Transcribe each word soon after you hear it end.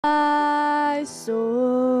my soul.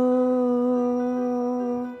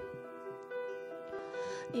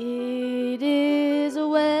 It is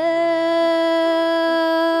well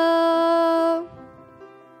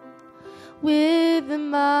with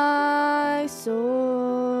my soul.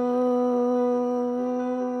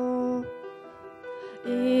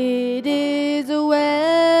 It is well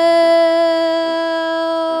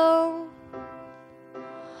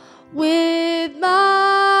with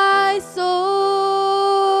my soul.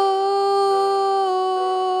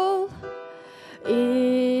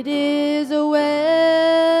 It is well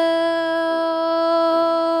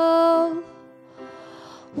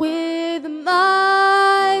with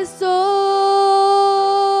my soul.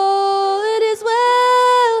 It is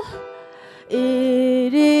well.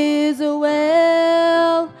 It is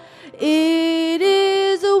well. It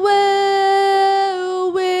is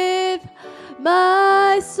well with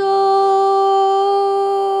my soul.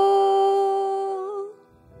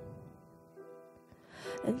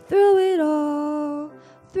 And through it all,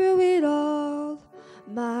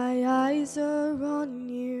 my eyes are on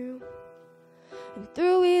you. And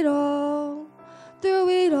through it all,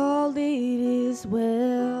 it is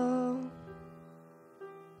well.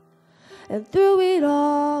 And through it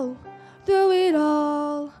all,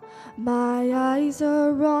 my eyes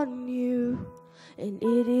are on you, and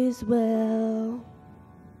it is well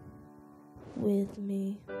with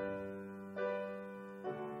me.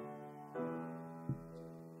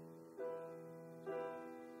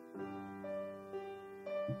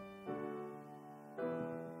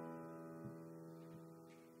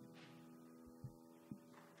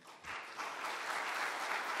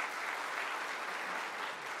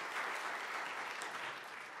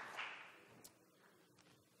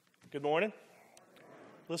 Good morning.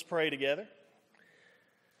 Let's pray together.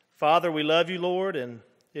 Father, we love you, Lord, and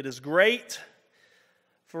it is great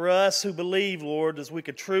for us who believe, Lord, as we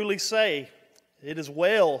could truly say, it is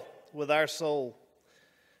well with our soul.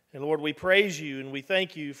 And Lord, we praise you and we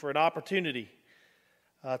thank you for an opportunity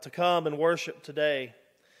to come and worship today.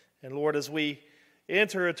 And Lord, as we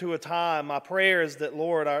enter into a time, my prayer is that,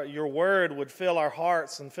 Lord, your word would fill our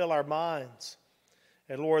hearts and fill our minds.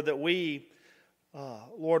 And Lord, that we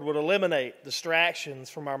Lord, would eliminate distractions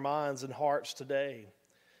from our minds and hearts today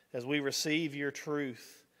as we receive your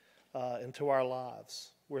truth into our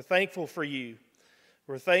lives. We're thankful for you.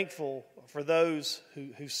 We're thankful for those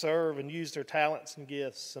who serve and use their talents and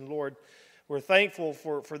gifts. And Lord, we're thankful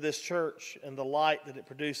for this church and the light that it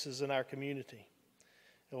produces in our community.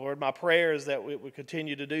 And Lord, my prayer is that it would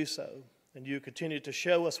continue to do so, and you continue to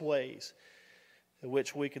show us ways in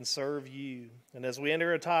which we can serve you. And as we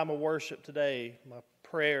enter a time of worship today, my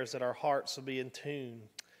prayer is that our hearts will be in tune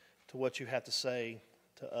to what you have to say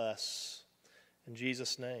to us. In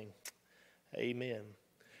Jesus' name, amen.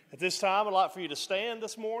 At this time, I'd like for you to stand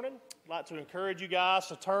this morning. I'd like to encourage you guys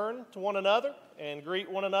to turn to one another and greet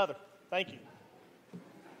one another. Thank you.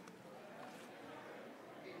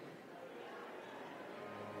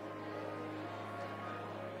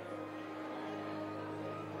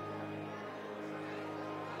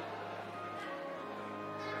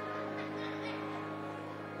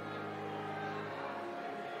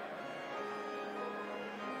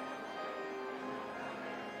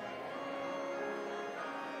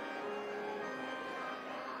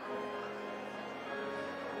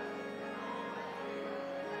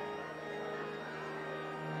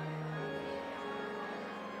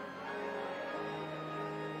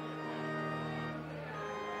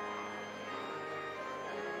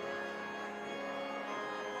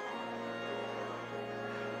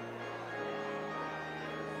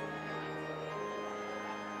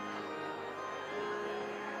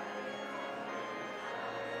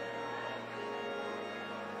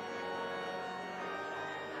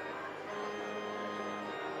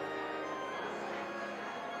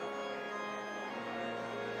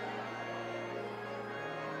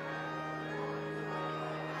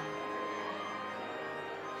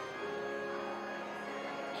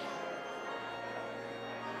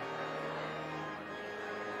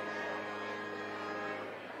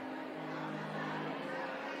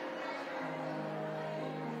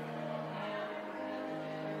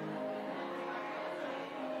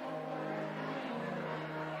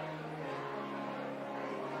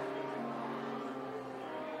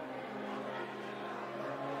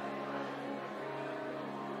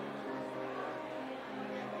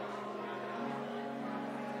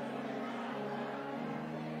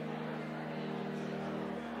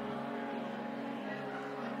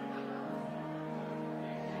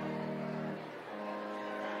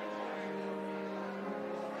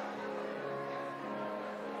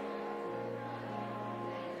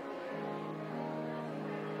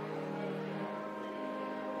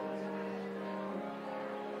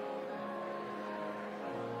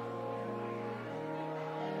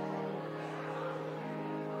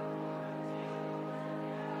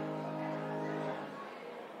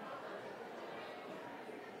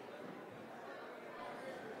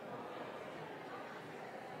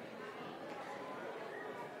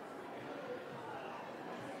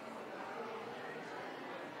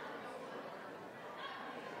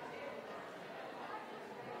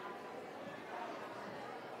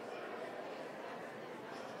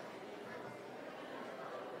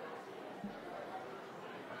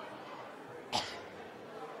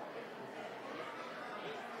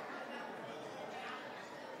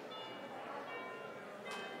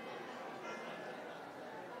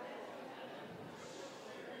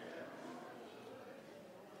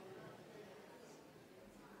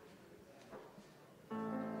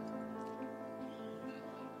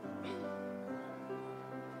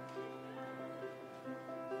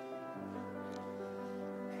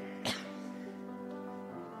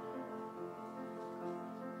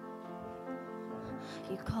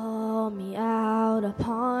 You call me out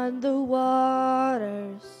upon the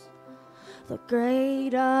waters, the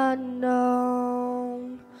great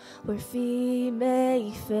unknown, where feet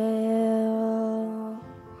may fail.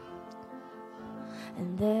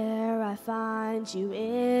 And there I find you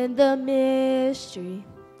in the mystery,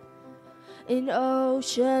 in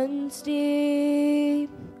oceans deep,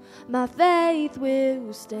 my faith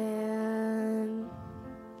will stand.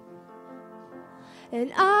 And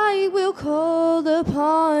I will call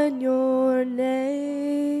upon your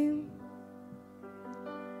name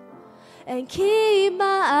and keep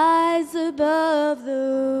my eyes above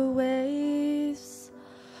the waves.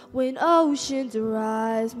 When oceans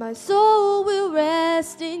rise, my soul will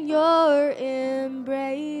rest in your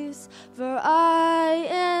embrace, for I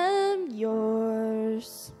am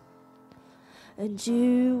yours and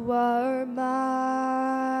you are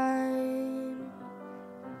mine.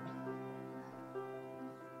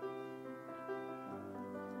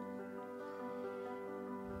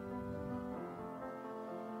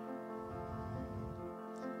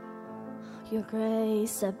 Your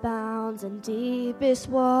grace abounds in deepest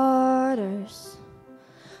waters.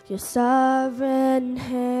 Your sovereign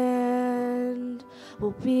hand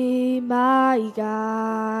will be my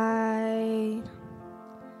guide.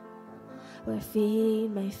 Where feet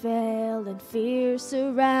may fail and fear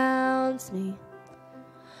surrounds me,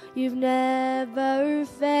 you've never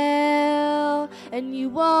failed, and you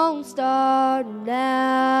won't start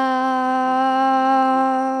now.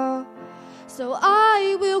 So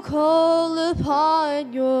I will call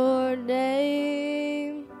upon your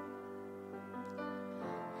name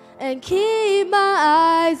and keep my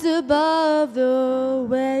eyes above the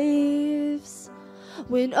waves.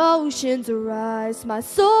 When oceans arise, my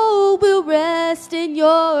soul will rest in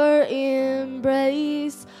your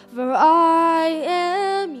embrace, for I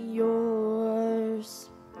am yours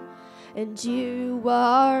and you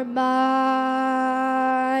are mine.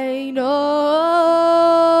 Oh,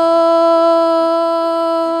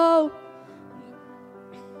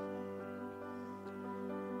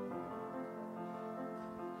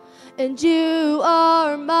 and you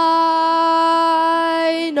are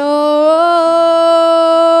mine. Oh,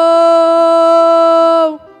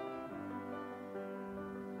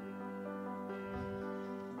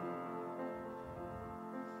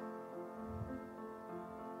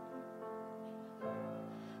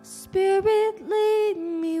 Spirit, lead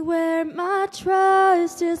me where my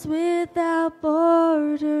trust is without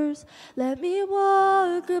borders. Let me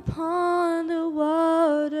walk upon the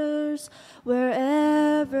waters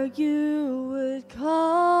wherever you would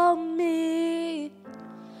call me.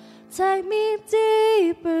 Take me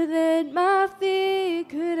deeper than my feet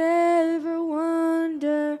could ever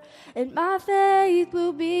wander, and my faith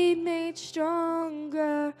will be made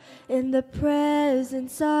stronger in the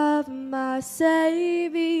presence of my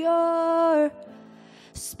Savior.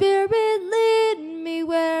 Spirit, lead me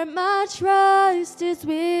where my trust is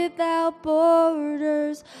without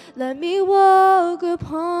borders. Let me walk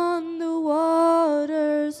upon the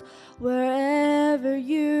waters wherever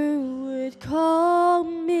you would call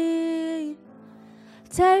me.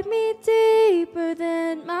 Take me deeper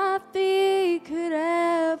than my feet could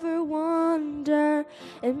ever wander,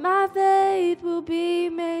 and my faith will be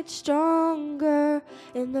made stronger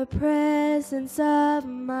in the presence of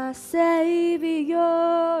my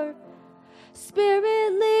Savior.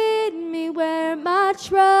 Spirit, lead me where my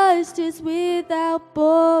trust is without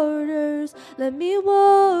borders. Let me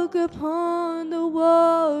walk upon the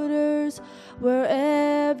waters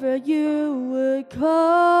wherever you would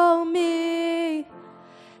call me.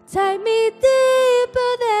 Take me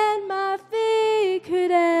deeper than my feet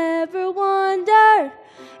could ever wander,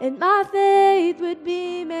 and my faith would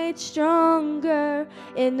be made stronger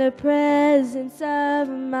in the presence of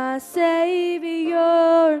my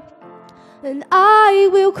Savior. And I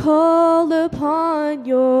will call upon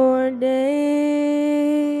your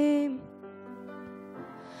name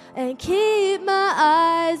and keep my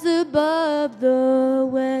eyes above the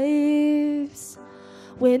waves.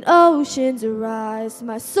 When oceans arise,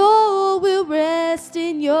 my soul will rest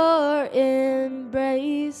in your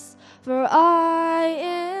embrace, for I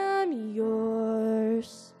am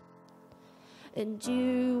yours and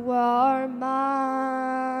you are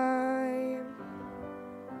mine.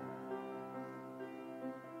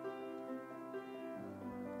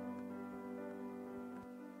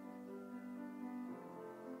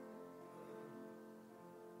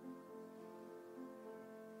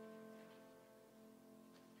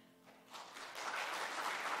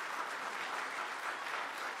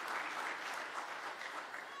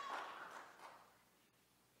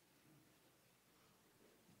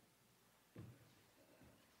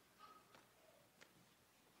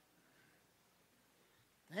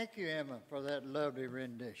 Thank you, Emma, for that lovely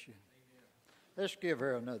rendition. Let's give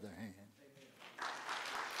her another hand.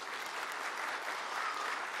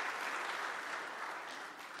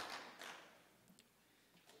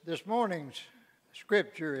 This morning's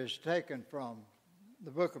scripture is taken from the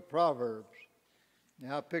book of Proverbs.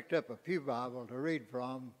 Now, I picked up a pew Bible to read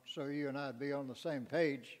from so you and I'd be on the same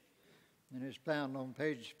page, and it's found on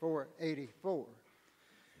page 484.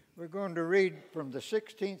 We're going to read from the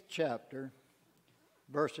 16th chapter,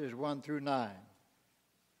 verses 1 through 9. I'll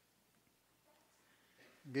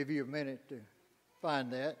give you a minute to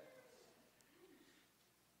find that.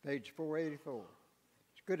 Page 484.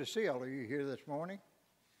 It's good to see all of you here this morning.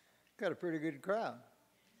 Got a pretty good crowd.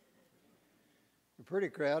 A pretty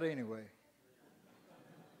crowd anyway.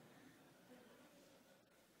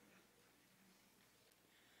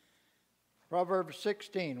 Proverbs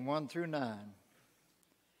 16, 1 through 9.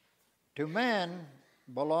 To man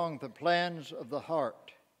belong the plans of the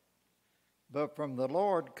heart, but from the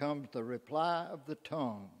Lord comes the reply of the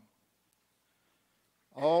tongue.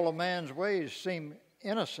 All a man's ways seem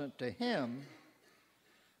innocent to him,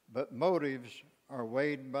 but motives are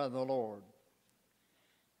weighed by the Lord.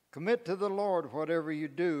 Commit to the Lord whatever you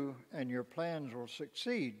do, and your plans will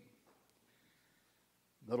succeed.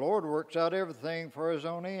 The Lord works out everything for his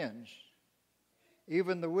own ends,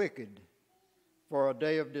 even the wicked for a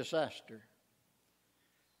day of disaster.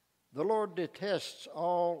 The Lord detests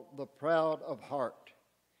all the proud of heart.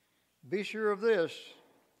 Be sure of this,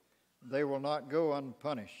 they will not go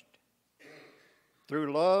unpunished.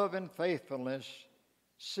 Through love and faithfulness,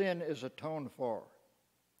 sin is atoned for.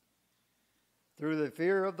 Through the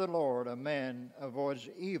fear of the Lord, a man avoids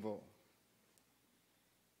evil.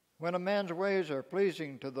 When a man's ways are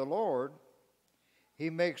pleasing to the Lord, he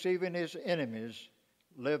makes even his enemies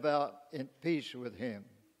live out in peace with him.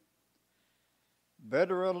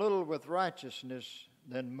 Better a little with righteousness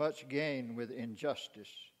than much gain with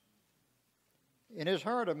injustice. In his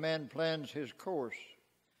heart a man plans his course,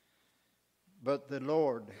 but the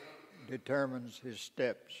Lord determines his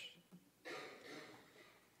steps.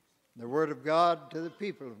 The word of God to the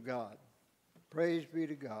people of God. Praise be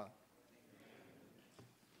to God.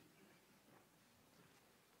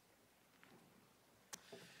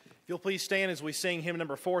 If you'll please stand as we sing hymn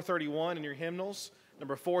number 431 in your hymnals.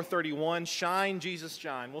 Number 431, Shine, Jesus,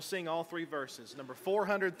 Shine. We'll sing all three verses. Number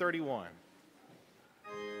 431.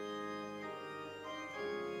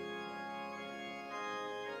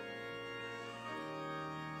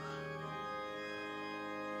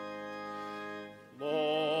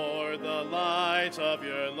 Lord, the light of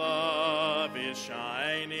your love is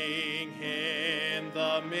shining in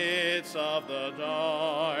the midst of the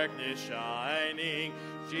darkness shining.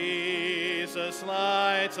 Jesus,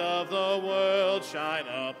 light of the world, shine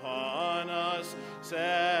upon us.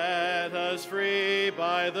 Set us free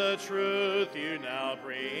by the truth you now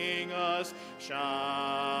bring us.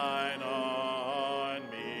 Shine on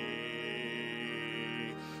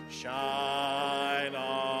me. Shine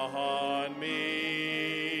on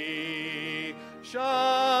me.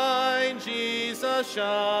 Shine, Jesus,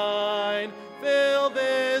 shine. Fill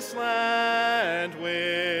this land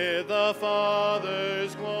with the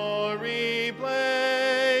Father's glory.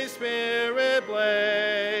 Blaze, Spirit,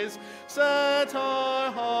 blaze. Set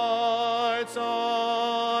our hearts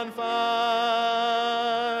on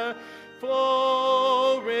fire.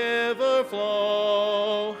 Flow, river,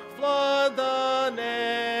 flow. Flood the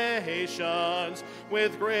nations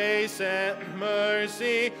with grace and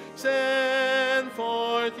mercy. Send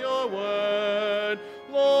forth your word,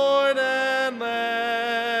 Lord, and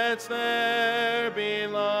let there be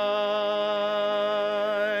light.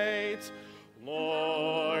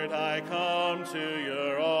 Lord, I come to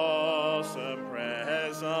your awesome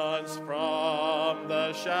presence from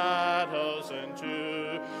the shadows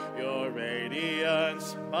into your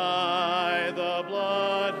radiance. By the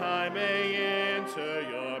blood I may enter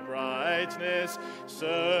your brightness.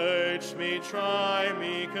 Search me, try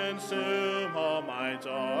me, consume all my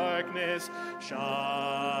darkness.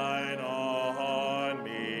 Shine on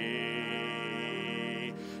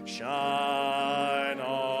me. Shine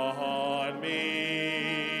on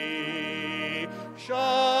me.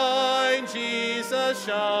 Shine, Jesus,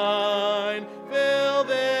 shine. Fill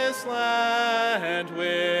this land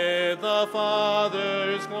with the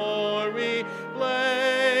Father's glory.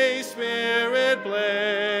 Blaze, Spirit,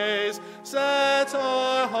 blaze. Set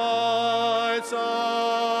our hearts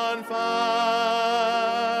on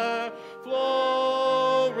fire.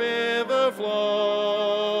 Flow, river,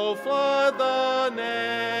 flow. Flood the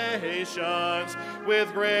nations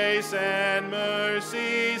with grace and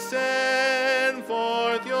mercy. Send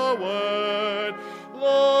forth your word, Lord.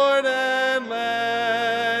 Lord, and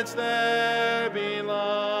let there be light.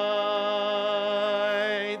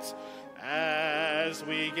 As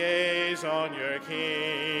we gaze on your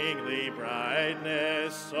kingly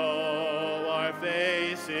brightness, so our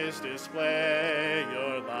faces display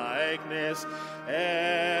your likeness,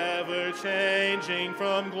 ever changing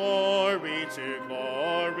from glory to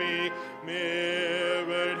glory.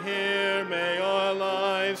 Mirrored here, may our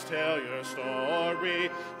lives tell your story.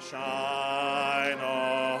 Shine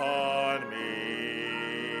on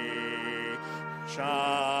me,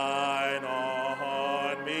 shine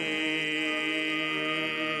on me.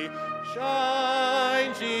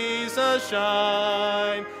 Shine, Jesus,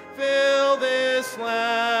 shine. Fill this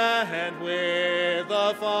land with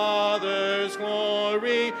the Father's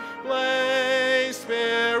glory. Blaze,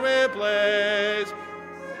 Spirit, blaze.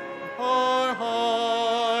 Our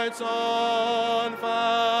hearts on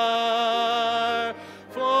fire.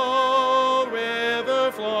 Flow,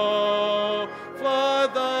 river, flow.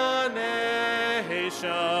 Flood the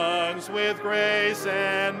nations with grace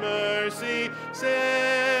and mercy.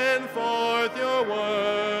 Send forth your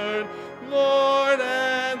word, Lord,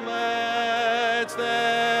 and let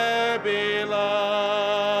there be light.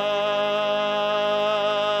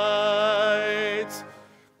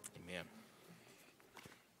 Amen.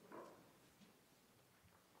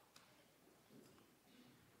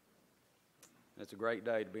 It's a great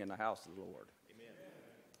day to be in the house of the Lord. Amen.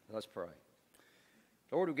 Let's pray.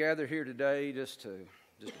 Lord, we gather here today just to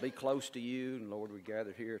be close to you, and Lord, we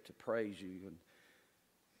gather here to praise you. And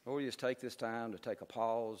Lord, we just take this time to take a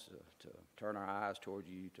pause, to turn our eyes toward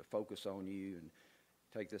you, to focus on you, and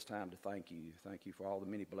take this time to thank you. Thank you for all the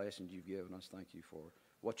many blessings you've given us. Thank you for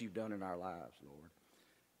what you've done in our lives, Lord.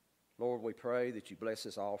 Lord, we pray that you bless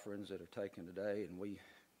this offerings that are taken today, and we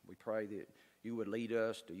pray that you would lead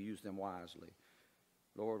us to use them wisely.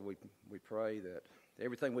 Lord, we pray that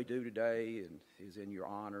everything we do today is in your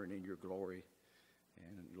honor and in your glory.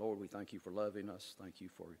 And Lord, we thank you for loving us. Thank you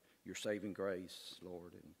for your saving grace,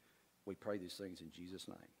 Lord. And we pray these things in Jesus'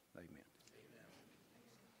 name. Amen.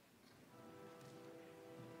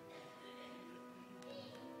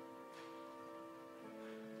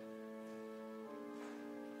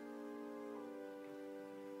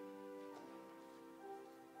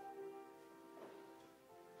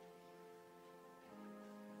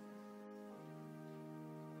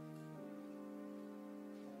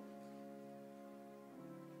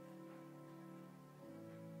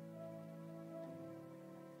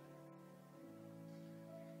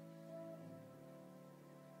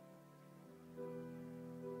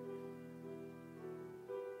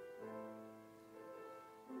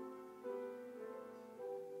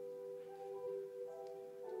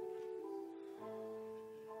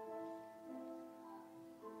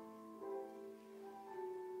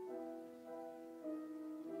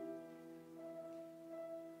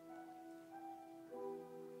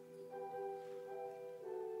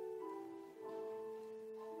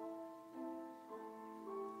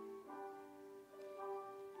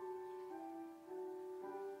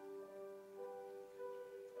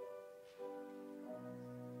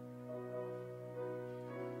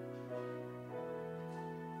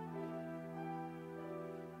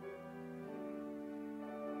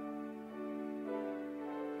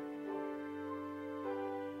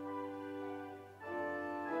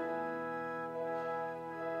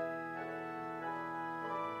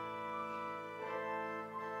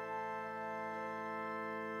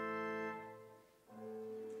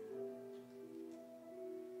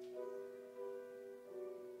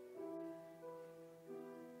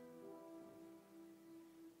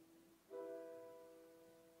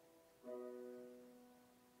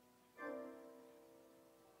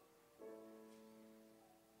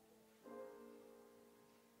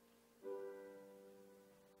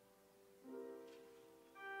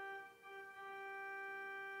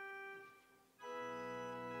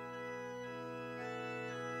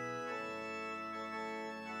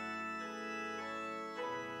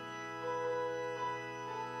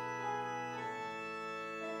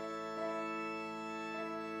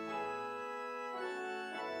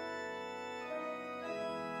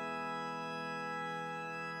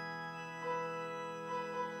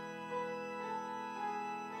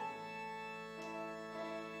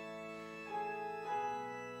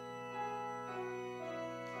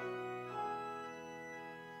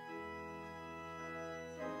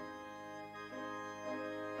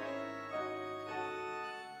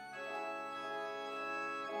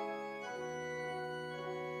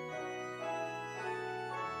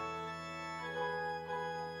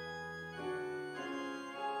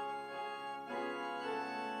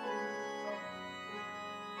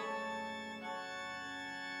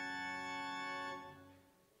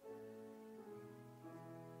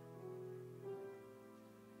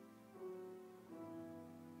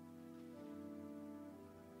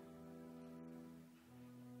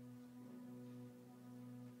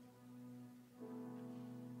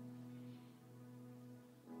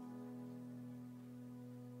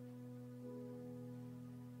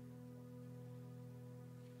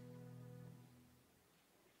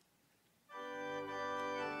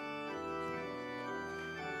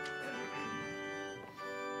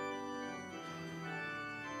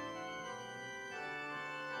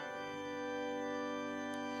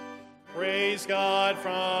 Praise God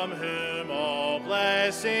from whom all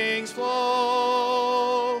blessings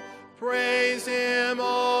flow. Praise him,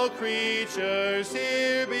 all creatures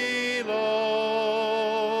here below.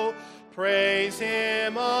 Praise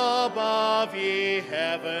him above, ye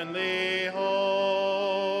heavenly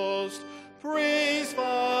host. Praise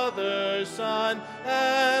Father, Son,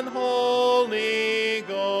 and Holy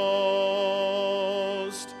Ghost.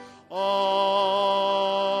 Amen.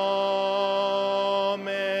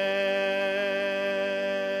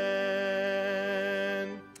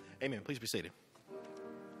 Amen. Please be seated.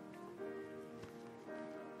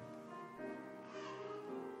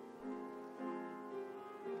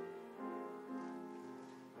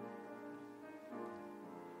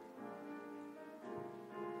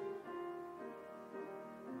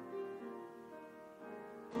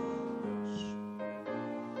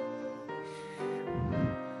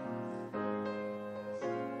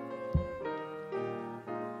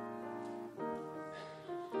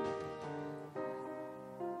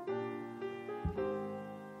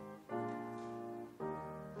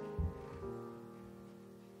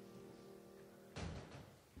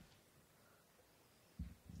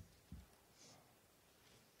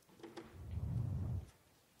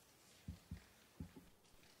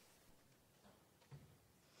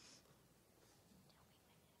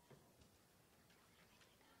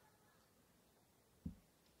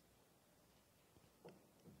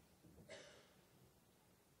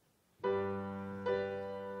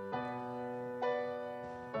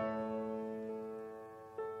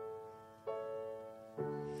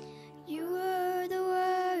 You were the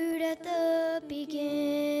Word at the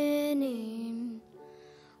beginning,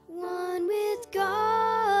 one with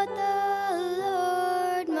God the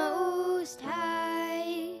Lord Most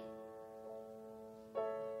High.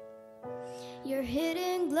 Your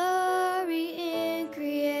hidden glory in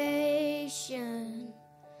creation,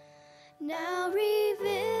 now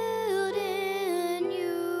revealed in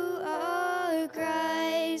you are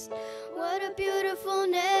Christ. What a beautiful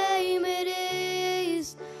name it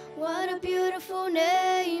is. What a beautiful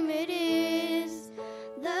name it is.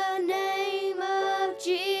 The name of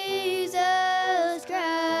Jesus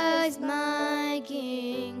Christ, my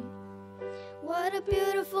King. What a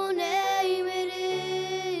beautiful name it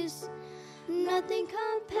is. Nothing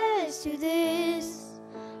compares to this.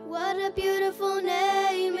 What a beautiful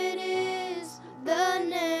name it is. The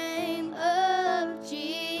name of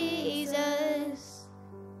Jesus.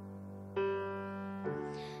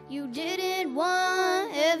 You didn't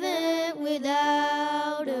want heaven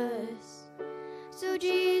without us. So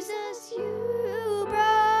Jesus, you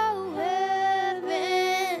brought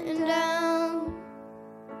heaven down.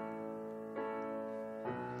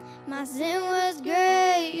 My sin was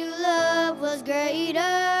great, your love was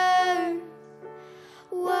greater.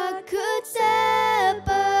 What could separate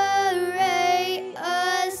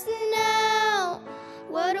us now?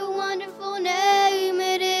 What a wonderful name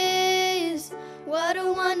it is. What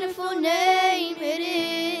a wonderful name it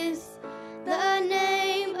is. The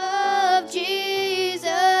name of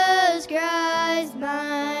Jesus Christ,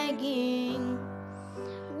 my King.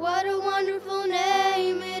 What a wonderful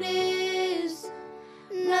name it is.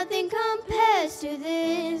 Nothing compares to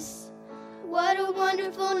this. What a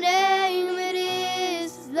wonderful name it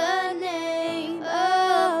is. The name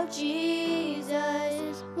of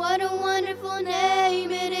Jesus. What a wonderful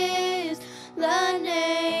name it is. The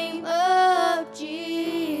name of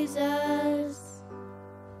Jesus.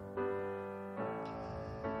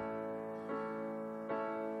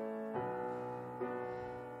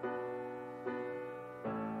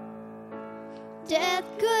 Death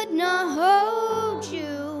could not hold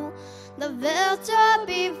you. The veil tore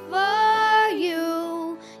before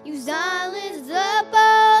you. You silenced the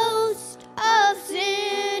boast of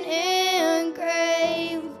sin and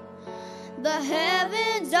grave. The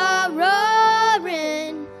heavens are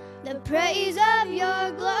roaring the praise of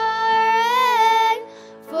your glory.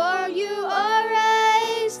 For you are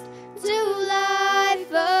raised to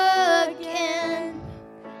life again.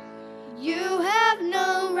 You have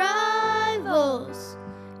no rivals.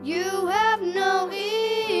 You have no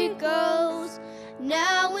equals.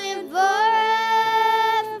 Now and forever,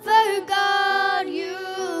 God, you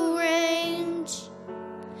reign.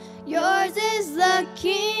 Yours is the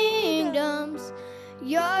kingdoms.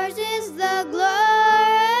 Yours is the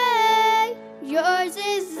glory. Yours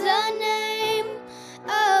is the name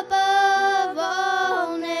above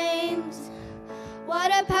all names.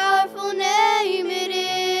 What a powerful name it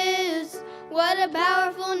is. What a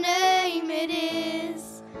powerful name it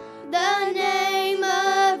is. The name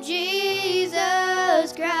of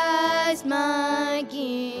Jesus Christ, my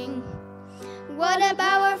King. What a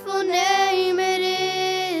powerful name it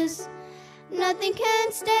is. nothing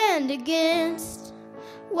can stand against.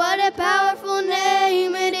 What a powerful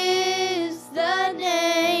name it is, the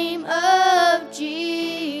name of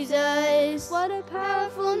Jesus. What a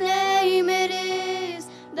powerful name it is,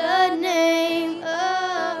 the name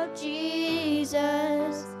of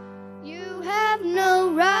Jesus. You have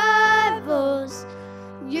no rivals,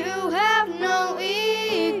 you have no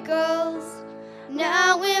equals.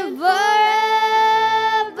 Now and forever,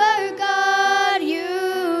 God, you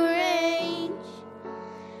reign.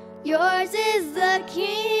 Yours is the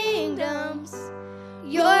kingdoms,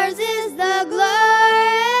 yours is the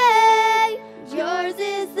glory, yours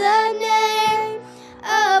is the name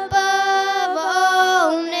above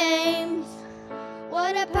all names.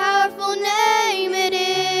 What a powerful name it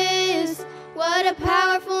is, what a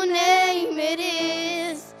powerful name it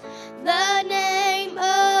is, the name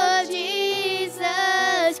of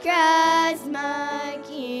Jesus Christ, my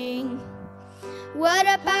King. What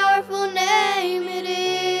a powerful name it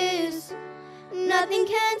is, nothing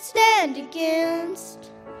can stand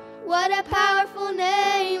against. What a powerful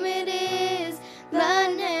name it is, the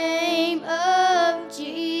name of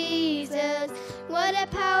Jesus. What a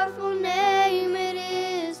powerful name it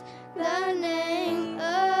is, the name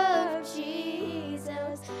of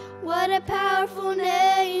Jesus. What a powerful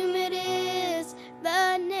name it is,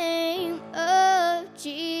 the name of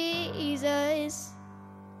Jesus.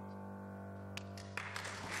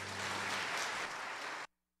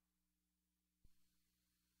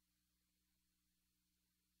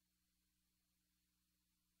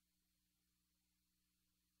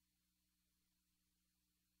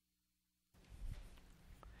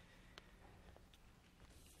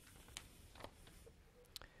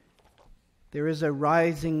 There is a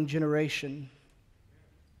rising generation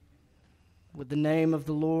with the name of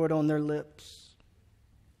the Lord on their lips.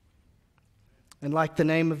 And like the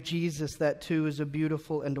name of Jesus, that too is a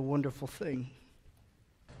beautiful and a wonderful thing.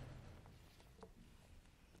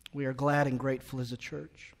 We are glad and grateful as a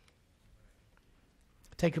church.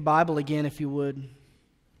 Take your Bible again, if you would.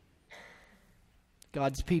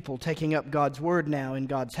 God's people taking up God's Word now in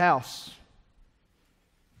God's house.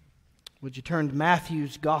 Would you turn to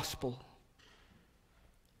Matthew's Gospel?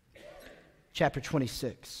 Chapter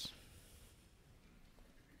 26.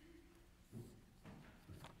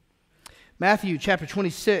 Matthew chapter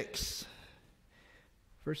 26,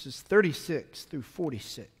 verses 36 through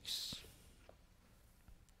 46.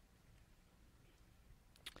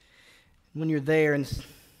 When you're there in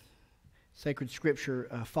sacred scripture,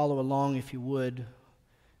 follow along if you would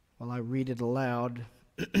while I read it aloud.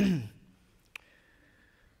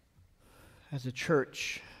 As a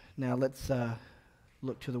church, now let's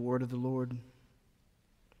look to the word of the Lord.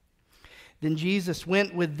 Then Jesus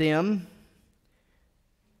went with them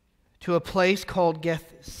to a place called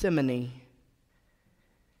Gethsemane. And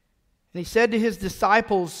he said to his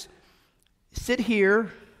disciples, "Sit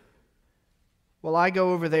here while I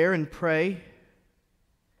go over there and pray."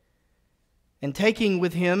 And taking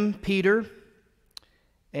with him Peter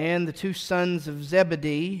and the two sons of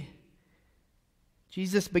Zebedee,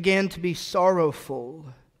 Jesus began to be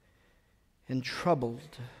sorrowful and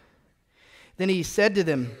troubled. Then he said to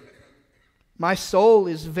them, "My soul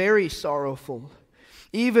is very sorrowful,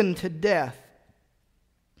 even to death.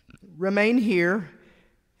 Remain here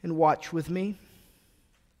and watch with me."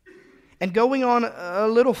 And going on a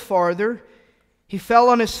little farther, he fell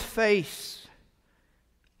on his face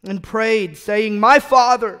and prayed, saying, "My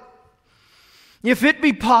Father, if it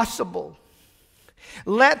be possible,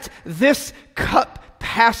 let this cup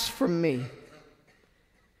pass from me.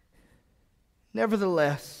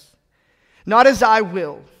 Nevertheless, not as I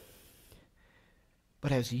will, but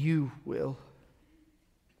as you will."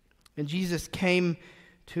 And Jesus came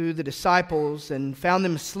to the disciples and found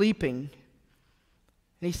them sleeping.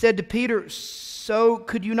 And he said to Peter, "So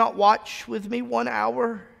could you not watch with me 1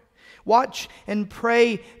 hour? Watch and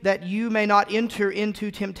pray that you may not enter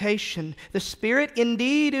into temptation. The spirit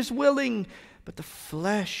indeed is willing, but the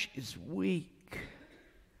flesh is weak."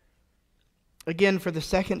 Again, for the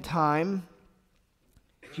second time,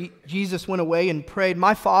 Jesus went away and prayed,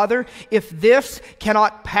 "My Father, if this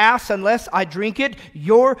cannot pass unless I drink it,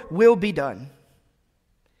 your will be done."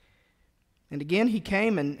 And again he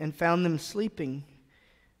came and found them sleeping,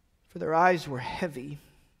 for their eyes were heavy.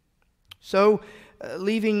 So,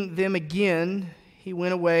 leaving them again, he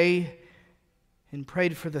went away and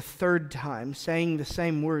prayed for the third time, saying the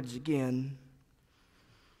same words again.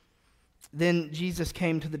 Then Jesus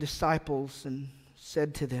came to the disciples and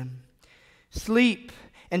said to them, "Sleep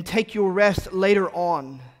and take your rest later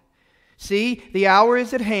on. See, the hour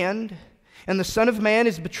is at hand, and the Son of Man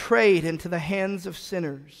is betrayed into the hands of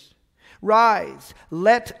sinners. Rise,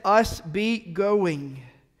 let us be going.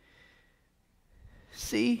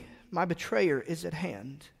 See, my betrayer is at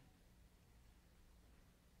hand.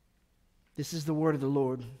 This is the word of the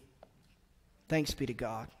Lord. Thanks be to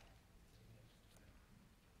God.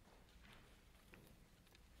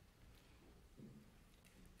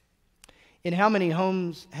 In how many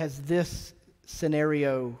homes has this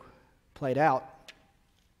scenario played out?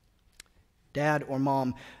 Dad or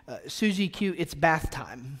mom, Susie Q, it's bath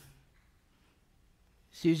time.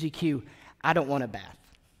 Susie Q, I don't want a bath.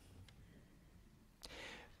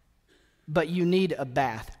 But you need a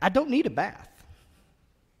bath. I don't need a bath.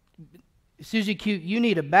 Susie Q, you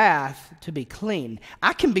need a bath to be clean.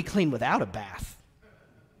 I can be clean without a bath.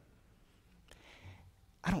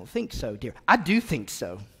 I don't think so, dear. I do think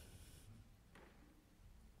so.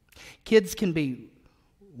 Kids can be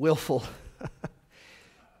willful.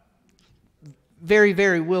 Very,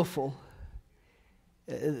 very willful.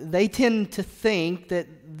 They tend to think that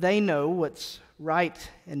they know what's right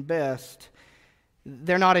and best.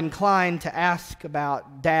 They're not inclined to ask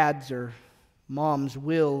about dad's or mom's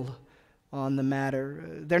will on the matter.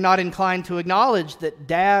 They're not inclined to acknowledge that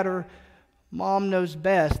dad or mom knows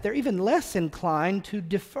best. They're even less inclined to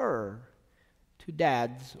defer to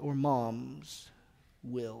dad's or mom's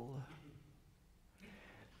will.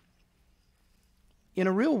 In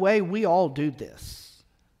a real way, we all do this.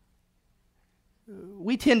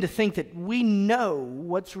 We tend to think that we know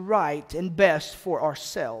what's right and best for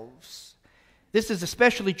ourselves. This is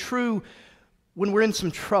especially true when we're in some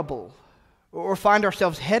trouble or find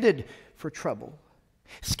ourselves headed for trouble.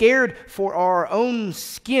 Scared for our own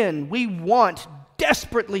skin, we want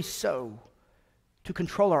desperately so to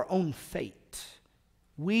control our own fate.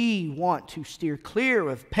 We want to steer clear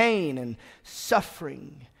of pain and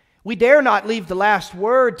suffering. We dare not leave the last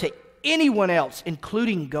word to anyone else,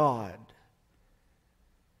 including God.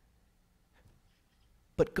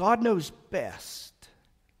 But God knows best.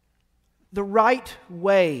 The right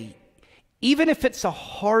way, even if it's a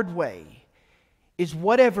hard way, is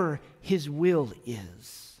whatever His will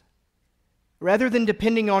is. Rather than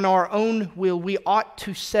depending on our own will, we ought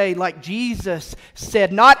to say, like Jesus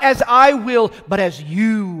said, not as I will, but as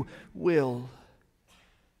you will.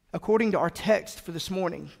 According to our text for this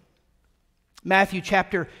morning, Matthew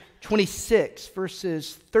chapter 26,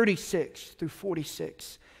 verses 36 through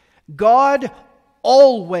 46. God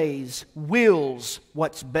always wills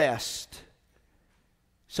what's best.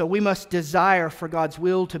 So we must desire for God's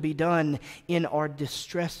will to be done in our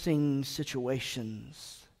distressing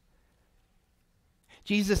situations.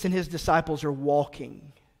 Jesus and His disciples are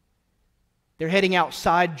walking. They're heading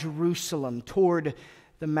outside Jerusalem toward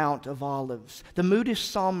the Mount of Olives. The mood is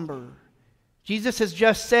somber. Jesus has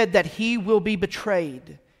just said that He will be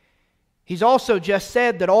betrayed. He's also just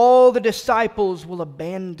said that all the disciples will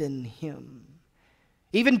abandon Him.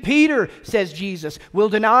 Even Peter, says Jesus, will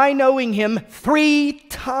deny knowing Him 3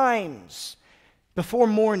 times before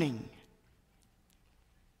morning.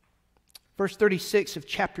 Verse 36 of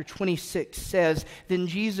chapter 26 says, Then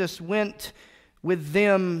Jesus went with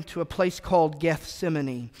them to a place called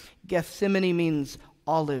Gethsemane. Gethsemane means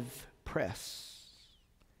olive press.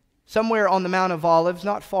 Somewhere on the Mount of Olives,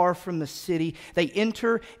 not far from the city, they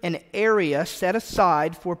enter an area set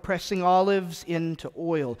aside for pressing olives into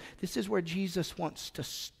oil. This is where Jesus wants to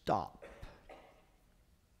stop.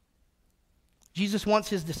 Jesus wants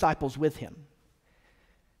His disciples with Him,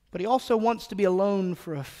 but He also wants to be alone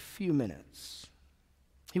for a few minutes.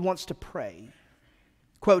 He wants to pray.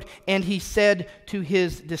 Quote, and He said to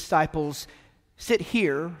His disciples, Sit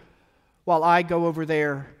here while I go over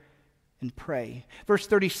there and pray. Verse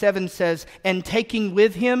 37 says, And taking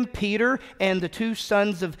with Him Peter and the 2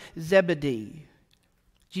 sons of Zebedee.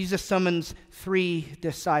 Jesus summons 3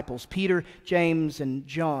 disciples, Peter, James, and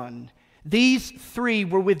John. These 3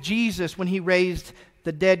 were with Jesus when He raised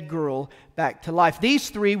the dead girl back to life.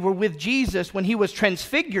 These 3 were with Jesus when He was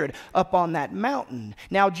transfigured up on that mountain.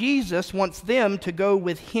 Now Jesus wants them to go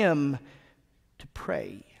with Him to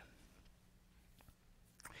pray.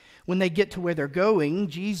 When they get to where they're going,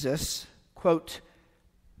 Jesus, quote,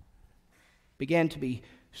 began to be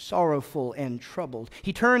sorrowful and troubled.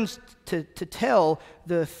 He turns to tell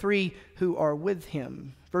the 3 who are with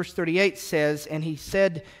Him. Verse 38 says, And He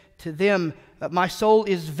said to them, My soul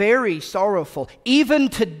is very sorrowful, even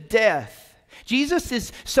to death. Jesus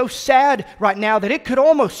is so sad right now that it could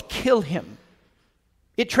almost kill Him.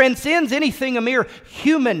 It transcends anything a mere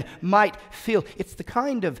human might feel. It's the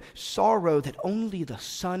kind of sorrow that only the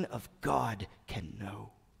Son of God can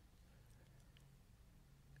know.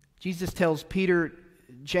 Jesus tells Peter,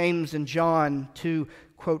 James, and John to,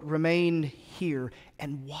 quote, remain here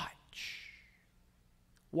and watch.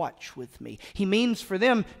 watch with me. He means for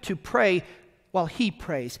them to pray while he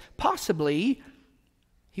prays. Possibly,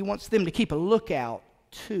 he wants them to keep a lookout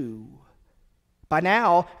too. By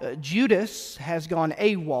now, Judas has gone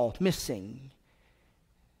AWOL, missing.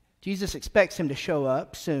 Jesus expects him to show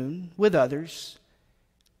up soon with others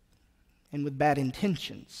and with bad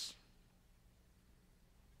intentions.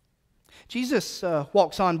 Jesus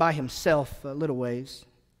walks on by himself a little ways.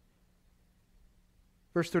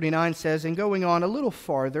 Verse 39 says, and going on a little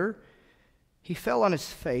farther, he fell on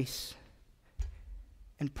his face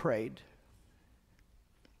and prayed.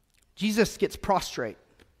 Jesus gets prostrate.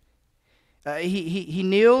 He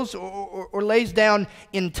kneels or lays down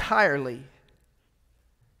entirely.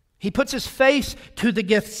 He puts his face to the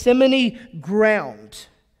Gethsemane ground.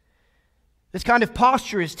 This kind of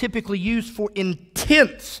posture is typically used for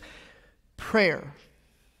intense prayer.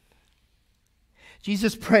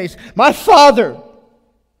 Jesus prays, my Father,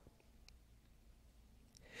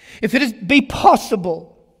 if it is be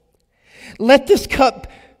possible, let this cup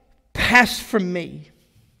pass from me.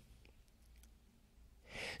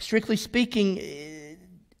 Strictly speaking,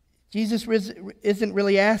 Jesus isn't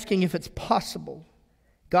really asking if it's possible.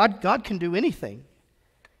 God can do anything.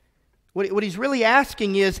 What he's really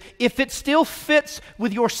asking is if it still fits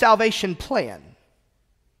with your salvation plan.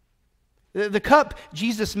 The cup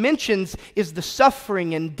Jesus mentions is the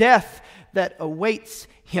suffering and death that awaits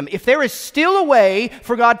him. If there is still a way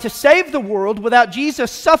for God to save the world without Jesus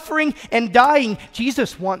suffering and dying,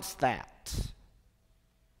 Jesus wants that.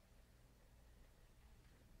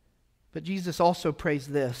 But Jesus also prays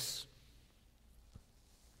this.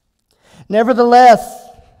 Nevertheless,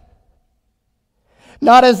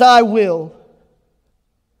 not as I will,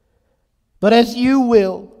 but as you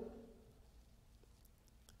will.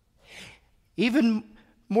 Even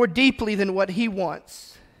more deeply than what he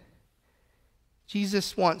wants,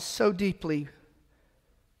 Jesus wants so deeply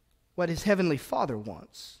what his heavenly Father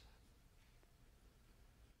wants.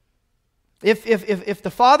 If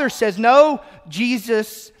the Father says, no,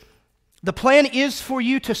 Jesus, the plan is for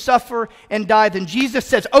you to suffer and die, then Jesus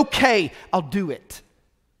says, okay, I'll do it.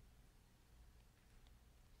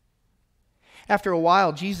 After a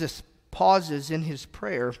while, Jesus pauses in his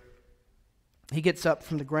prayer. He gets up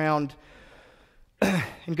from the ground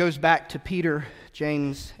and goes back to Peter,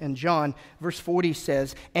 James, and John. Verse 40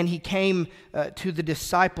 says, and he came to the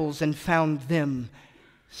disciples and found them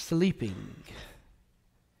sleeping.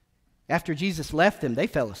 After Jesus left them, they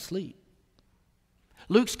fell asleep.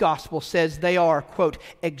 Luke's gospel says they are, quote,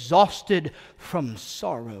 exhausted from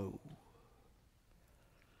sorrow.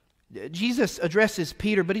 Jesus addresses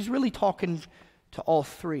Peter, but he's really talking to all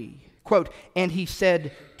three. Quote, and he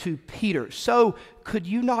said to Peter, so could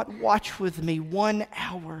you not watch with me 1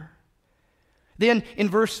 hour? Then in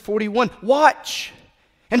verse 41, watch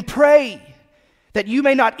and pray that you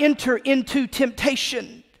may not enter into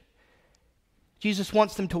temptation. Jesus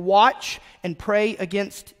wants them to watch and pray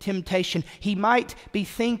against temptation. He might be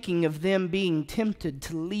thinking of them being tempted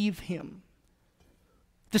to leave him.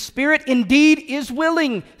 The spirit indeed is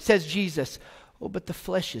willing, says Jesus. Oh, but the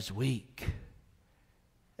flesh is weak.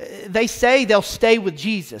 They say they'll stay with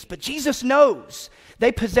Jesus, but Jesus knows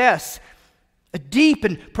they possess a deep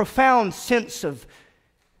and profound sense of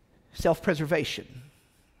self-preservation.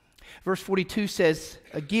 Verse 42 says,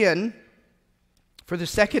 again, for the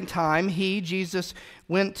second time, Jesus,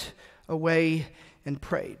 went away and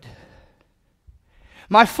prayed.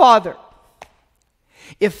 My Father,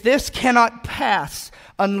 if this cannot pass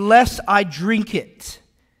unless I drink it,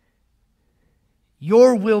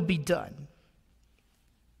 your will be done.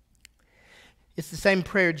 It's the same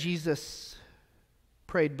prayer Jesus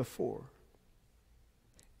prayed before.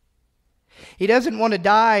 He doesn't want to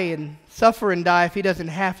die and suffer and die if he doesn't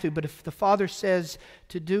have to, but if the Father says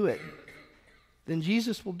to do it, then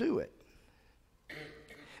Jesus will do it.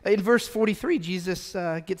 In verse 43, Jesus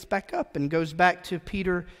gets back up and goes back to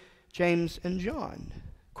Peter, James, and John.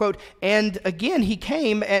 Quote, and again he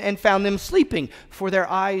came and found them sleeping, for their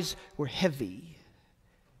eyes were heavy.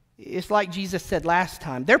 It's like Jesus said last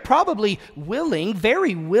time. They're probably willing,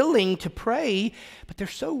 very willing to pray, but they're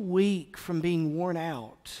so weak from being worn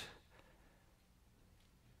out.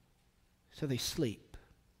 So they sleep.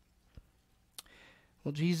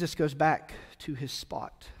 Well, Jesus goes back to his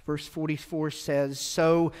spot. Verse 44 says,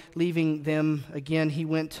 so leaving them again, he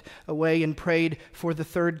went away and prayed for the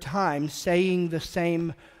third time, saying the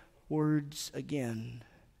same words again.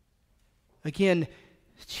 Again,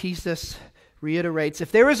 Jesus reiterates,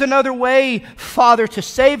 if there is another way, Father, to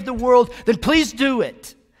save the world, then please do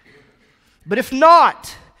it. But if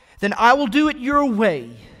not, then I will do it your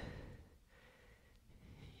way,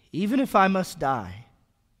 even if I must die.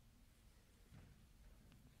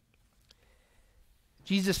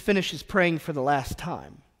 Jesus finishes praying for the last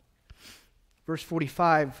time. Verse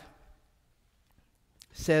 45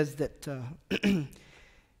 says that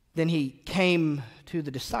then he came to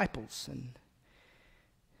the disciples and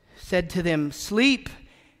said to them, "Sleep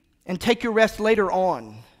and take your rest later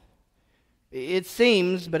on." It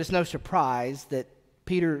seems, but it's no surprise, that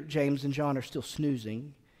Peter, James, and John are still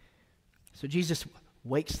snoozing. So Jesus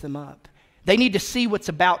wakes them up. They need to see what's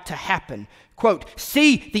about to happen. Quote,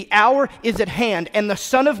 "See, the hour is at hand, and the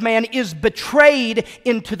Son of Man is betrayed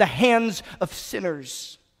into the hands of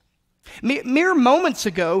sinners." Mere moments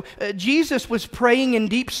ago, Jesus was praying in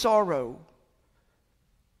deep sorrow.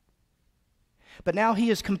 But now he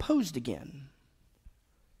is composed again.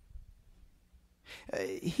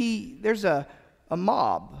 There's a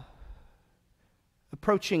mob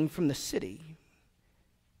approaching from the city.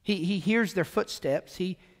 He hears their footsteps.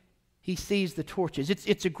 He sees the torches.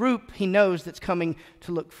 It's a group he knows that's coming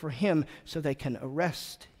to look for him so they can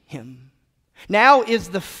arrest him. Now is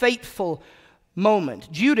the fateful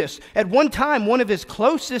moment. Judas, at one time one of his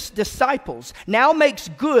closest disciples, now makes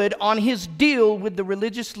good on his deal with the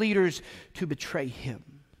religious leaders to betray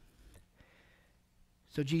him.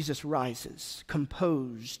 So Jesus rises,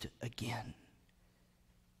 composed again.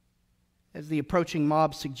 As the approaching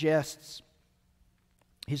mob suggests,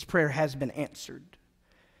 his prayer has been answered.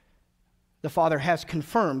 The Father has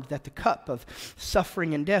confirmed that the cup of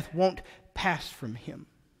suffering and death won't pass from him.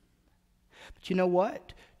 But you know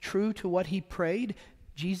what? True to what he prayed,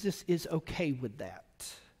 Jesus is okay with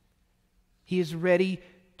that. He is ready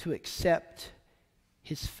to accept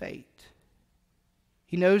his fate.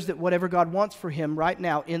 He knows that whatever God wants for him right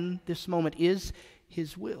now in this moment is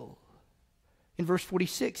his will. In verse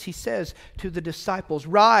 46, he says to the disciples,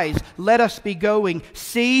 "Rise, let us be going.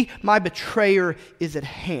 See, my betrayer is at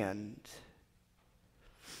hand."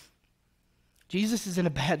 Jesus is in a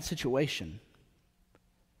bad situation.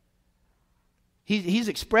 He's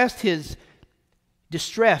expressed his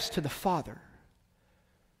distress to the Father.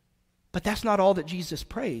 But that's not all that Jesus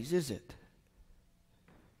prays, is it?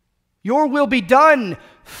 "Your will be done,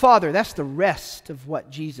 Father." That's the rest of what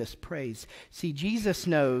Jesus prays. See, Jesus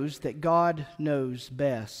knows that God knows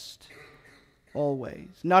best, always.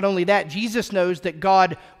 Not only that, Jesus knows that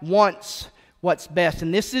God wants what's best.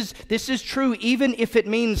 And this is true even if it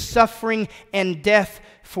means suffering and death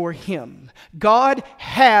for him. God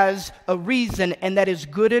has a reason, and that is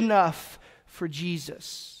good enough for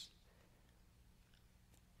Jesus.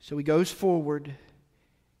 So he goes forward and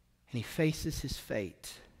he faces his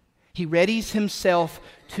fate. He readies himself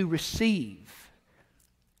to receive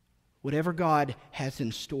whatever God has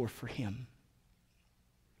in store for him.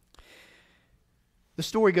 The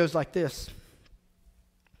story goes like this.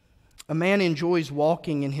 A man enjoys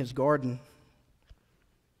walking in his garden.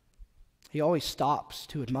 He always stops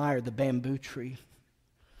to admire the bamboo tree.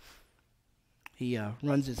 He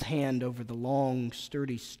runs his hand over the long,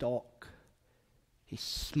 sturdy stalk. He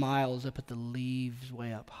smiles up at the leaves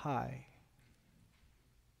way up high.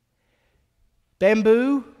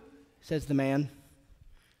 "Bamboo," says the man,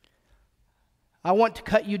 "I want to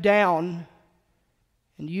cut you down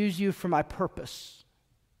and use you for my purpose."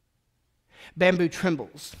 Bamboo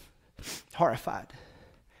trembles, horrified.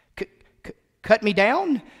 "Cut me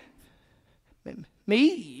down? Me,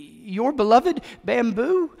 your beloved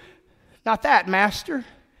bamboo? Not that, master.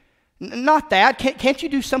 Not that. Can't you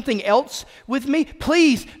do something else with me?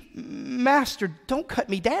 Please, master, don't cut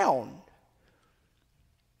me down."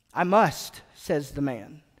 "I must," says the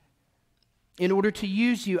man. "In order to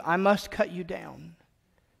use you, I must cut you down.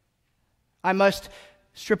 I must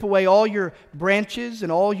strip away all your branches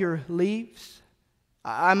and all your leaves.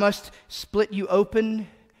 I must split you open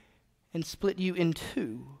and split you in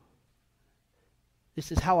two.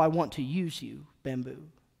 This is how I want to use you,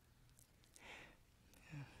 bamboo."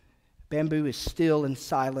 Bamboo is still and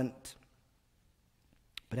silent.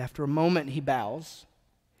 But after a moment, he bows.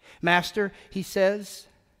 "Master," he says,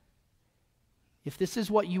 "if this is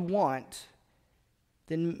what you want,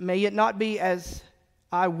 then may it not be as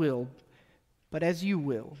I will, but as you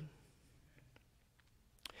will."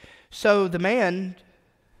 So the man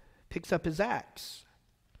picks up his axe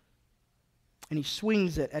and he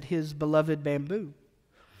swings it at his beloved bamboo.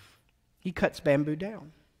 He cuts bamboo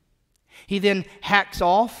down. He then hacks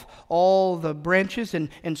off all the branches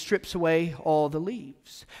and strips away all the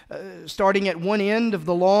leaves. Starting at one end of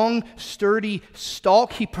the long, sturdy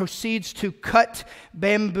stalk, he proceeds to cut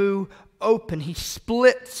bamboo open. He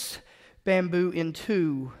splits bamboo in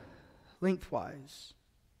two lengthwise.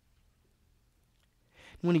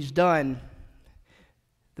 When he's done,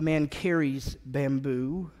 the man carries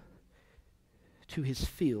bamboo to his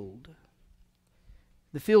field.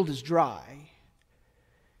 The field is dry.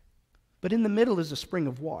 but in the middle is a spring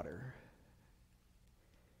of water.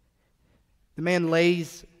 The man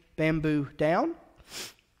lays bamboo down,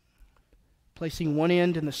 placing one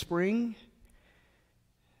end in the spring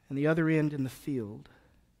and the other end in the field.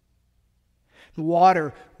 The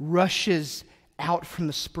water rushes out from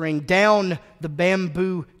the spring, down the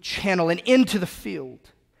bamboo channel and into the field.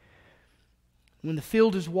 When the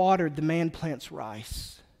field is watered, the man plants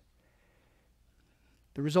rice.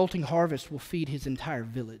 The resulting harvest will feed his entire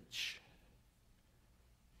village.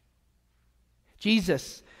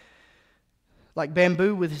 Jesus, like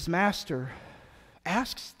bamboo with his master,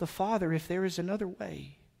 asks the Father if there is another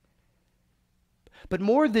way. But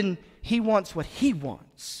more than he wants what he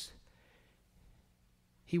wants,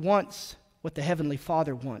 he wants what the Heavenly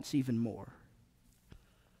Father wants even more.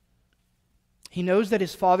 He knows that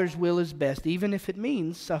his Father's will is best, even if it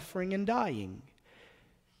means suffering and dying.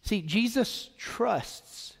 See, Jesus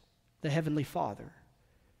trusts the Heavenly Father.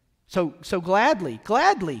 So gladly,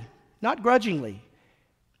 not grudgingly,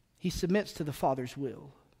 he submits to the Father's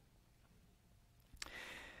will.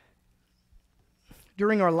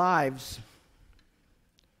 During our lives,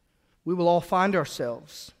 we will all find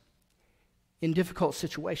ourselves in difficult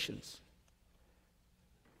situations.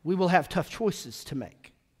 We will have tough choices to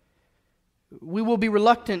make. We will be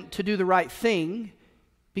reluctant to do the right thing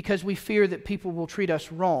because we fear that people will treat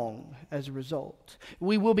us wrong as a result.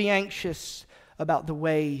 We will be anxious about the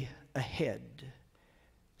way ahead.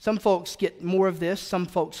 Some folks get more of this, some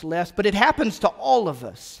folks less, but it happens to all of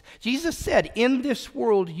us. Jesus said, in this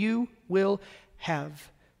world you will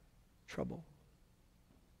have trouble.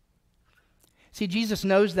 See, Jesus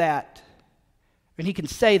knows that, and he can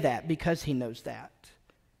say that because he knows that.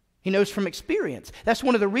 He knows from experience. That's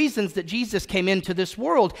one of the reasons that Jesus came into this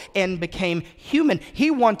world and became human.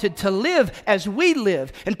 He wanted to live as we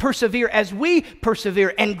live and persevere as we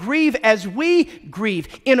persevere and grieve as we grieve.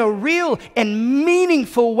 In a real and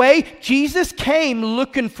meaningful way, Jesus came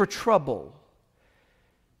looking for trouble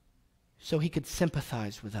so he could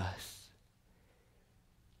sympathize with us.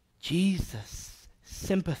 Jesus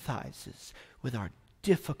sympathizes with our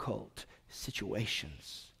difficult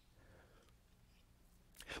situations.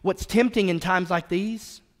 What's tempting in times like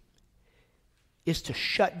these is to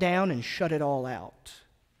shut down and shut it all out.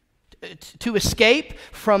 To escape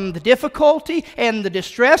from the difficulty and the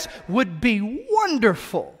distress would be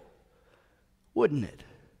wonderful, wouldn't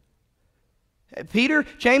it? Peter,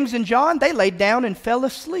 James, and John, they laid down and fell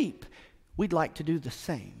asleep. We'd like to do the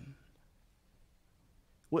same.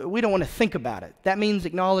 We don't want to think about it. That means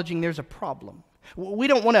acknowledging there's a problem. We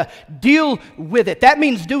don't want to deal with it. That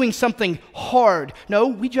means doing something hard. No,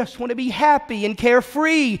 we just want to be happy and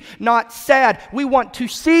carefree, not sad. We want to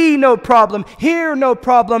see no problem, hear no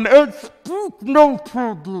problem, and speak no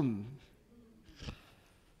problem.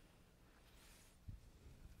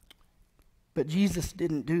 But Jesus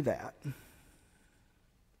didn't do that.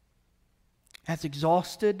 As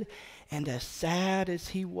exhausted and as sad as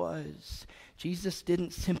he was, Jesus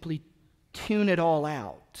didn't simply tune it all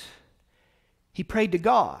out. He prayed to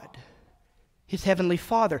God, his heavenly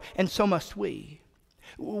Father, and so must we.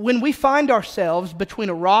 When we find ourselves between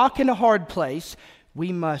a rock and a hard place,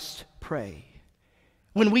 we must pray.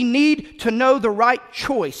 When we need to know the right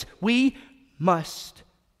choice, we must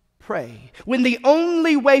pray. When the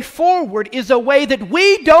only way forward is a way that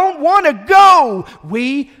we don't want to go,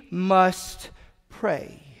 we must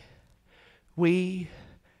pray. We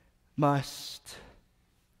must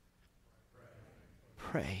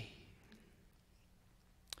pray.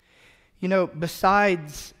 You know,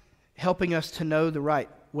 besides helping us to know the right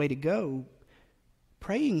way to go,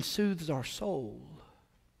 praying soothes our soul.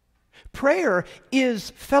 Prayer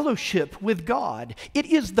is fellowship with God. It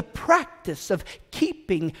is the practice of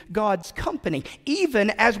keeping God's company,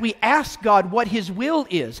 even as we ask God what his will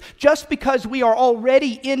is. Just because we are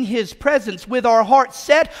already in his presence with our hearts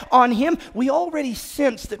set on him, we already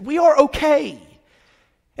sense that we are okay.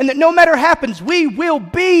 And that no matter what happens, we will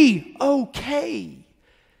be okay.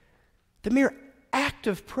 The mere act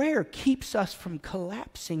of prayer keeps us from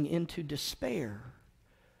collapsing into despair.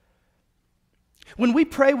 When we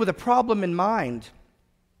pray with a problem in mind,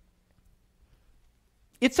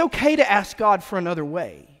 it's okay to ask God for another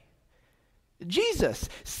way. Jesus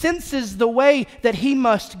senses the way that he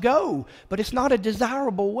must go, but it's not a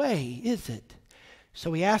desirable way, is it?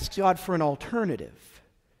 So he asks God for an alternative.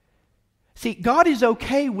 See, God is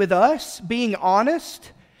okay with us being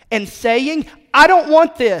honest and saying, I don't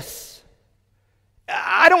want this.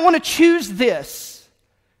 I don't want to choose this.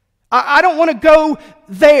 I don't want to go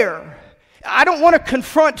there. I don't want to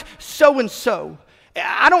confront so-and-so.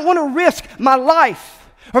 I don't want to risk my life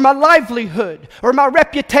or my livelihood or my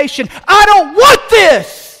reputation. I don't want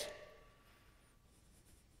this.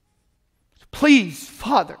 Please,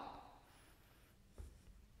 Father,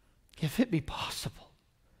 if it be possible,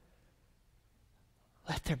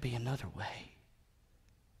 let there be another way.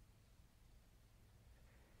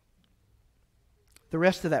 The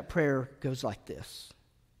rest of that prayer goes like this.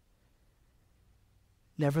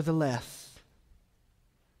 Nevertheless,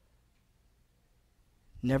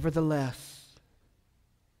 nevertheless,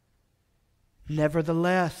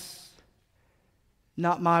 nevertheless,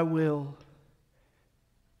 not my will,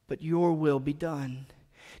 but your will be done.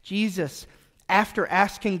 Jesus, after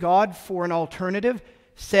asking God for an alternative,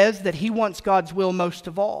 says that he wants God's will most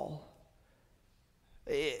of all.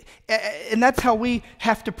 And that's how we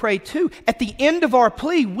have to pray too. At the end of our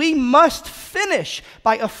plea, we must finish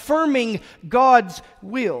by affirming God's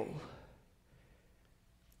will.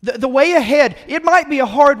 The way ahead, it might be a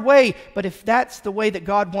hard way, but if that's the way that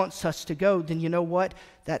God wants us to go, then you know what?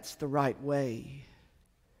 That's the right way.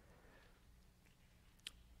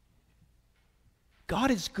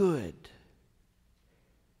 God is good.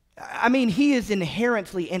 I mean, he is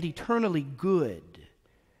inherently and eternally good.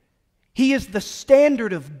 He is the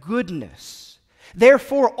standard of goodness.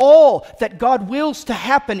 Therefore, all that God wills to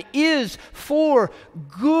happen is for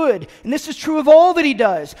good. And this is true of all that he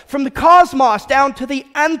does, from the cosmos down to the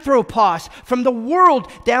anthropos, from the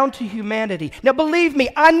world down to humanity. Now, believe me,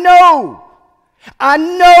 I know,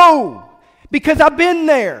 because I've been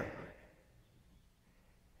there,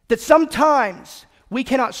 that sometimes we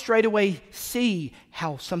cannot straight away see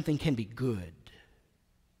how something can be good.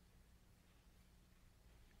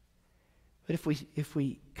 But if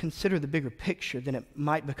we consider the bigger picture, then it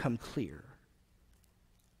might become clear.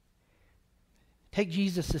 Take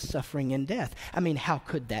Jesus' suffering and death. I mean, how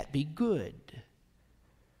could that be good?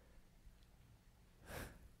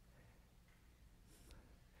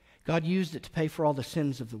 God used it to pay for all the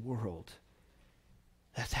sins of the world.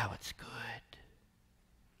 That's how it's good.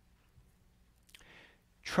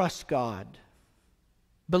 Trust God.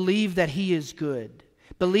 Believe that he is good.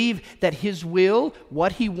 Believe that his will,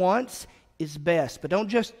 what he wants, is best. But don't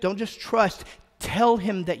just trust. Tell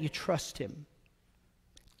him that you trust him.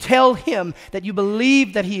 Tell him that you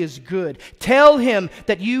believe that he is good. Tell him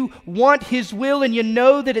that you want his will and you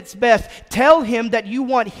know that it's best. Tell him that you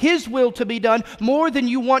want his will to be done more than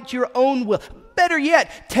you want your own will. Better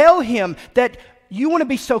yet, tell him that you want to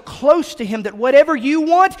be so close to him that whatever you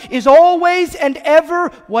want is always and ever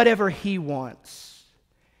whatever he wants.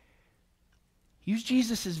 Use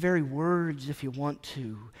Jesus' very words if you want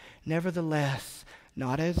to. Nevertheless,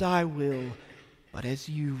 not as I will, but as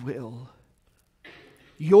you will.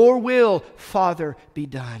 Your will, Father, be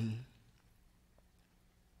done.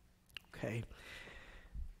 Okay.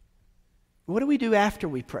 What do we do after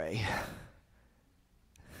we pray?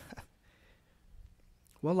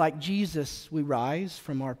 Well, like Jesus, we rise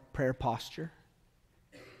from our prayer posture.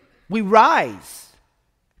 We rise,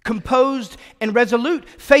 composed and resolute,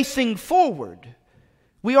 facing forward.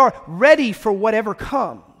 We are ready for whatever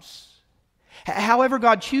comes. However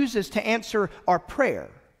God chooses to answer our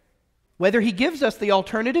prayer, whether he gives us the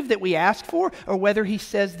alternative that we ask for, or whether he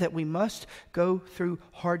says that we must go through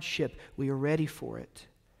hardship, we are ready for it.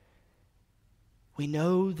 We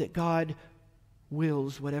know that God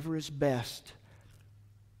wills whatever is best,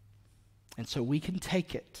 and so we can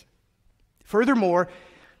take it. Furthermore,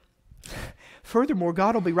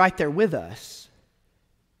 God will be right there with us.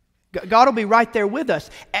 God will be right there with us.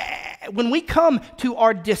 When we come to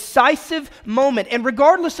our decisive moment, and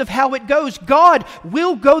regardless of how it goes, God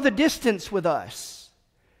will go the distance with us.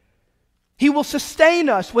 He will sustain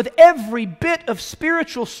us with every bit of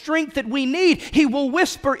spiritual strength that we need. He will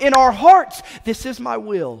whisper in our hearts, "This is my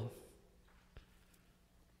will.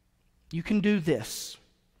 You can do this.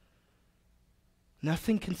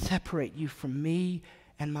 Nothing can separate you from me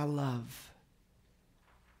and my love."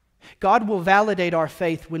 God will validate our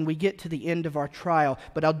faith when we get to the end of our trial,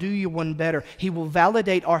 but I'll do you one better. He will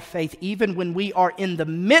validate our faith even when we are in the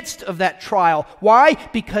midst of that trial. Why?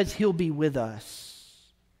 Because he'll be with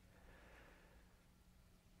us.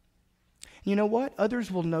 You know what?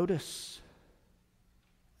 Others will notice.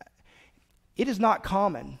 It is not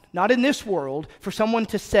common, not in this world, for someone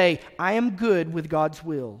to say, "I am good with God's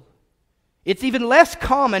will." It's even less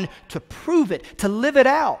common to prove it, to live it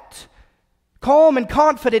out. Calm and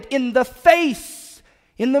confident in the face,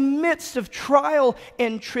 in the midst of trial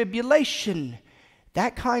and tribulation.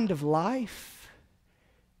 That kind of life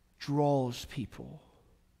draws people.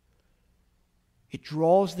 It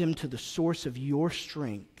draws them to the source of your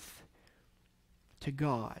strength, to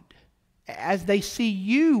God. As they see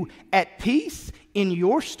you at peace in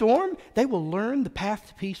your storm, they will learn the path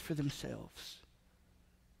to peace for themselves.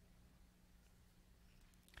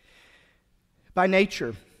 By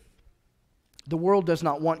nature, The world does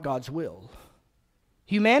not want God's will.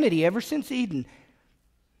 Humanity, ever since Eden,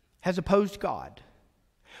 has opposed God.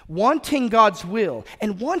 Wanting God's will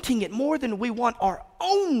and wanting it more than we want our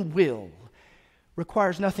own will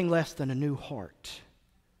requires nothing less than a new heart.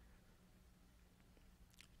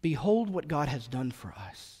 Behold what God has done for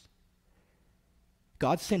us.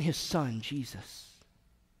 God sent His Son, Jesus.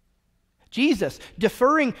 Jesus,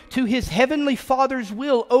 deferring to His heavenly Father's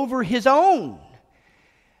will over His own,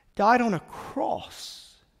 died on a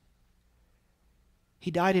cross. He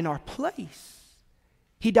died in our place.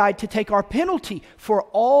 He died to take our penalty for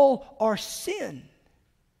all our sin.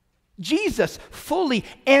 Jesus fully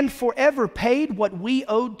and forever paid what we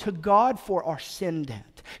owed to God for our sin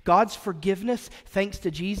debt. God's forgiveness, thanks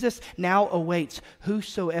to Jesus, now awaits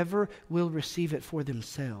whosoever will receive it for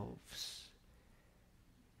themselves.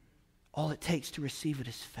 All it takes to receive it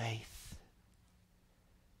is faith.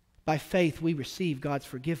 By faith, we receive God's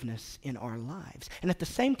forgiveness in our lives. And at the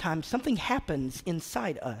same time, something happens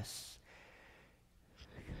inside us.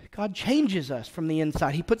 God changes us from the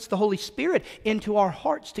inside. He puts the Holy Spirit into our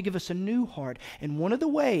hearts to give us a new heart. And one of the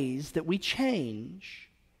ways that we change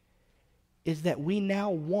is that we now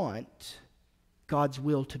want God's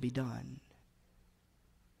will to be done.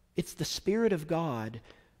 It's the Spirit of God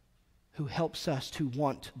who helps us to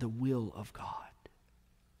want the will of God.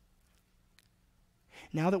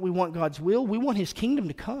 Now that we want God's will, we want His kingdom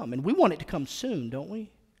to come, and we want it to come soon, don't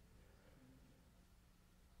we?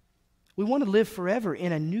 We want to live forever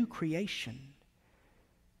in a new creation.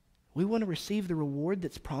 We want to receive the reward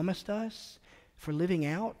that's promised us for living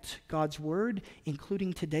out God's word,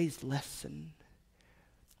 including today's lesson.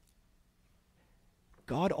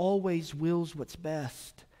 God always wills what's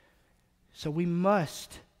best, so we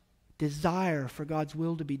must desire for God's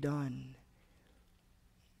will to be done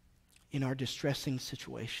in our distressing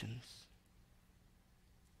situations.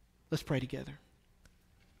 Let's pray together.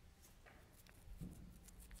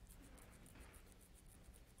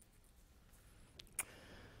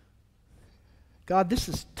 God, this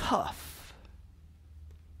is tough.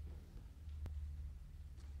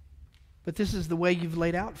 But this is the way you've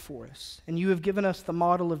laid out for us. And you have given us the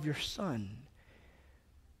model of your Son.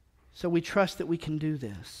 So we trust that we can do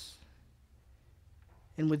this.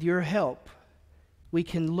 And with your help, we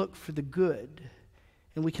can look for the good.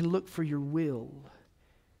 And we can look for your will.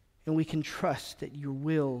 And we can trust that your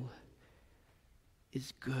will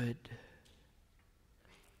is good.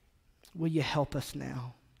 Will you help us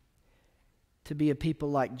now to be a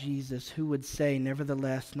people like Jesus who would say,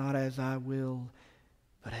 nevertheless, not as I will,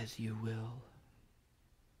 but as you will.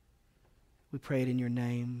 We pray it in your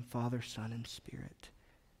name, Father, Son, and Spirit.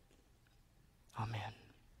 Amen.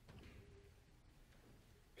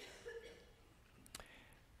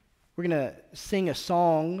 We're going to sing a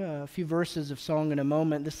song, a few verses of song in a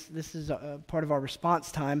moment. This is a part of our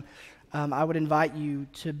response time. I would invite you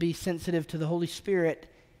to be sensitive to the Holy Spirit.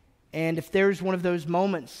 And if there's one of those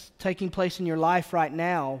moments taking place in your life right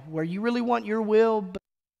now where you really want your will, but